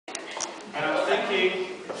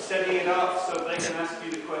setting it up so they can ask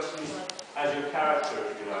you the questions as your character,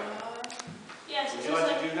 if you like. Yes. Would you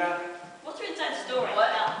like to do that? What's your inside story?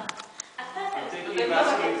 What? I'm thinking of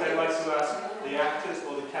asking if they'd like to ask the actors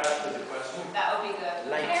or the characters a question. That would be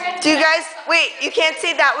good. Do you guys, wait, you can't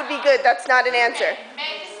say that would be good. That's not an answer. May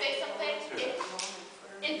I just say something?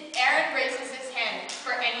 If Aaron raises his hand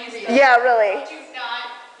for any reason, Yeah, really. do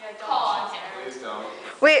not call on him. Please don't.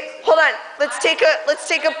 Wait, hold on. Let's take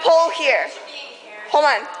a poll here. Hold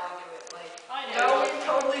on. No, we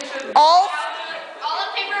totally shouldn't. All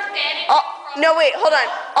in favor of banning him from... No, wait, hold on.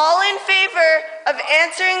 All in favor of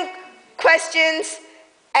answering questions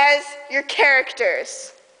as your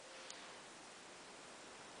characters?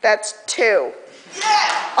 That's 2.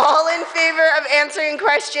 Yeah! All in favor of answering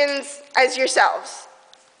questions as yourselves?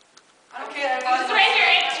 Okay, Just raise your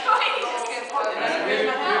hand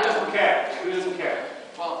Who doesn't care? Who doesn't care?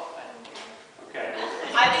 Well, Okay.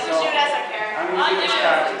 I think we should as our character. I'm going to do this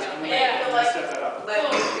characters. Let's set that up. Like,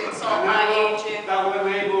 it's all And my agent. that will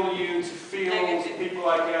enable you to feel people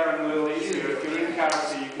like Aaron a little easier. If you're in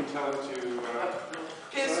character, you can tell them to...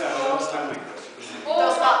 Pistol. Sorry, I don't understand that question.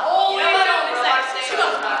 No, stop. Always You know what? don't Relax, accept stay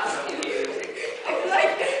on.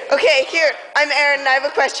 Okay, here. I'm Aaron and I have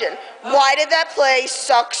a question. Why did that play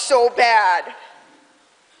suck so bad?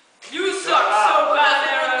 You suck so bad,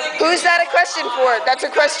 Aaron. Who's that a question for? That's a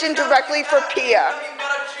question directly for Pia. You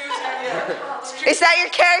gotta choose her yet. Is that your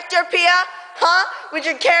character, Pia? Huh? Would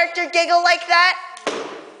your character giggle like that?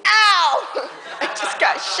 Ow! I just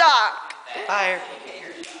got shocked. Fire.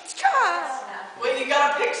 Stop. Wait, you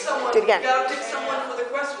gotta pick someone. Do it again. You gotta pick someone for the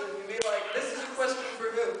question. You be like, this is a question for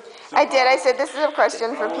who? I did. I said this is a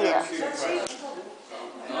question for Pia.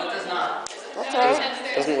 No, it does not. That's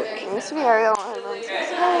right. Doesn't work. It used to be Ariel.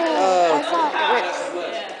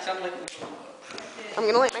 I'm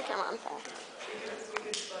gonna light my camera on fast.